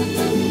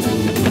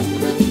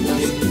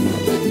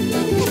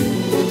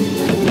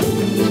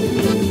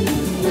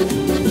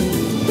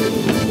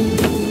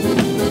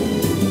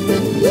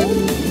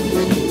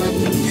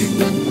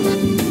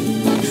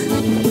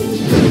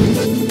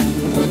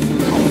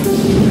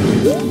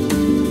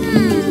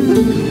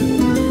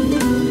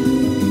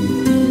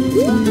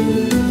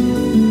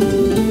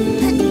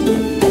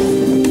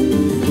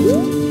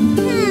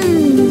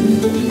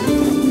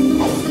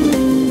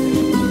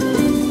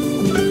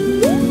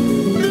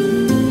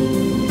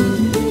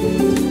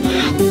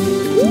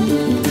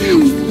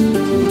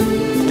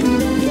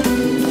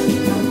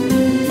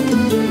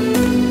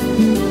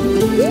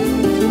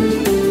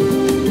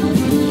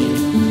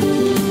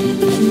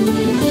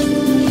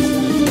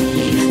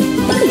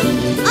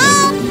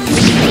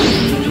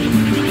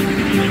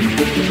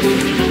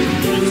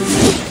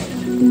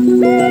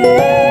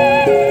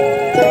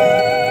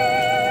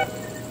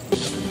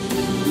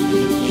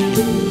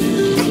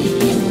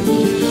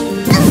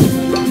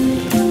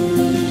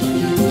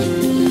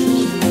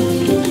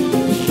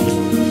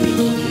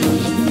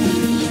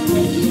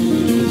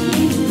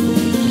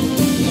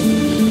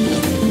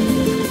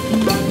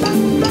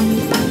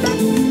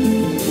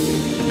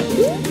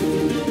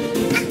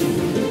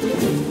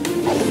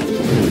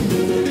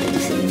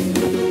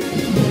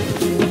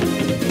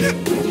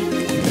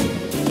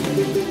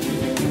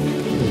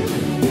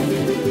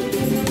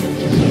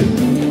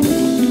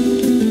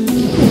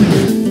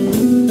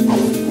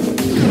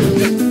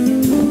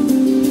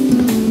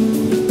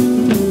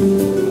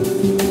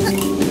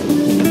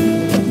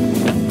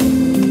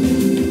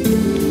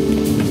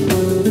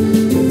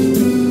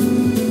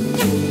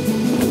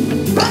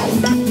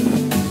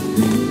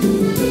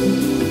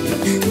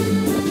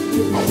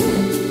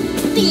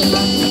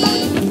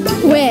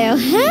 Well,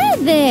 hi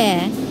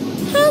there.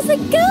 How's it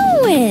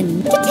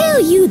going? To tell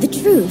you the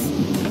truth,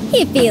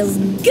 it feels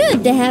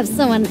good to have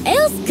someone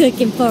else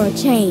cooking for a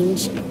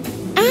change.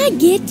 I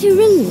get to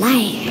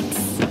relax.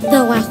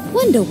 Though I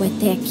wonder what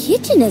their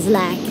kitchen is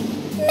like.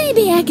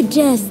 Maybe I could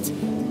just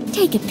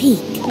take a peek.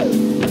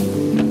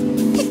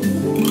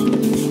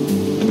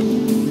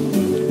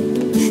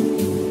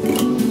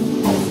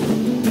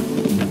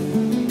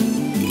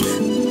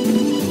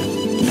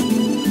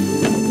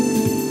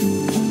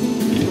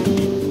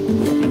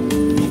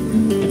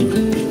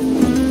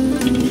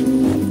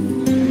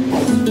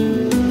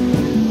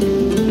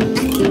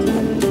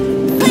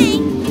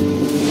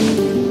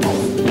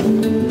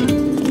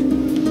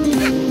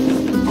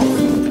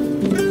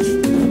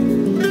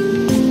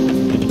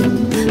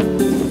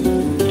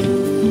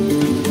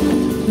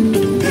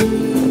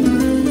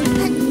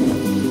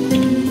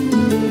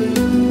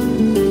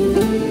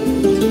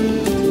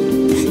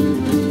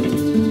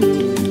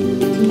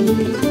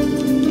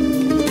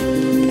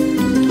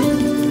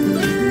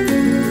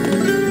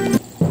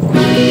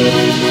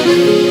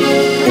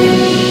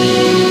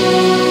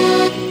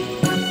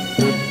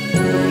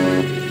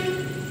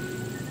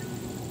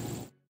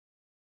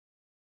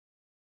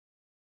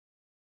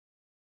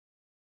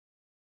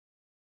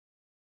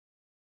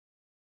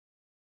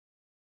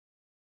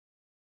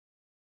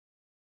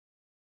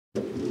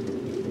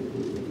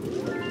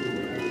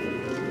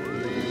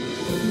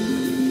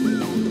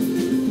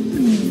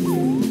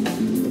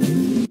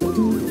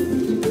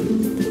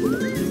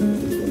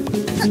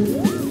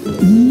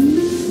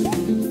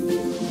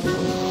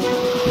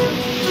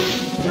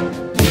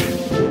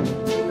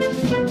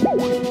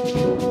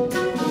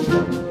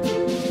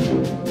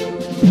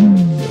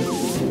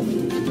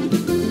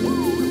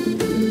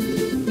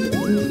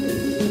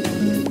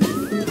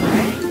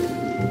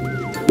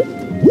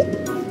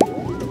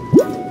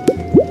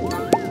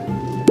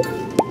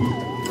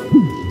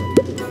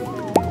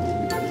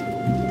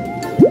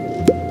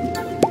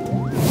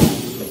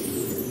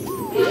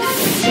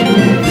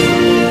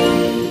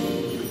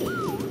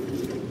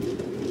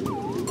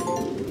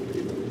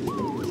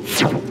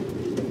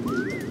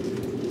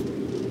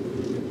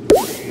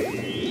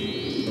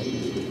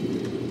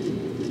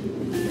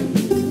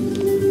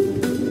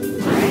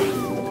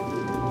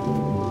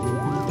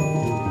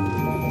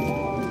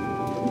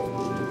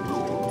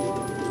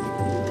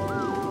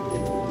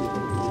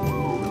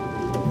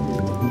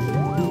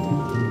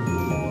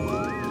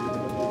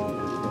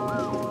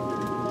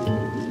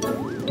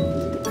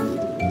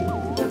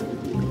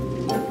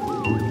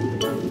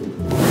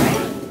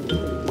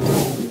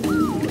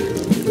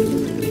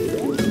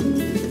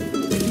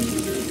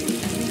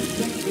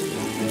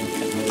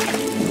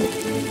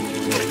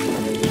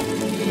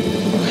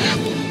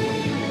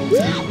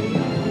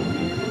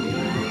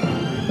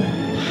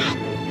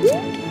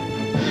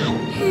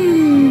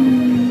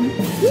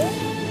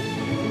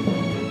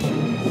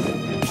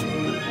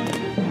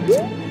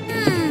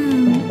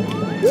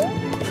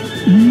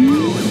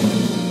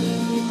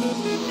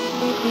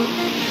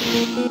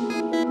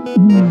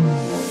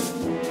 Mm.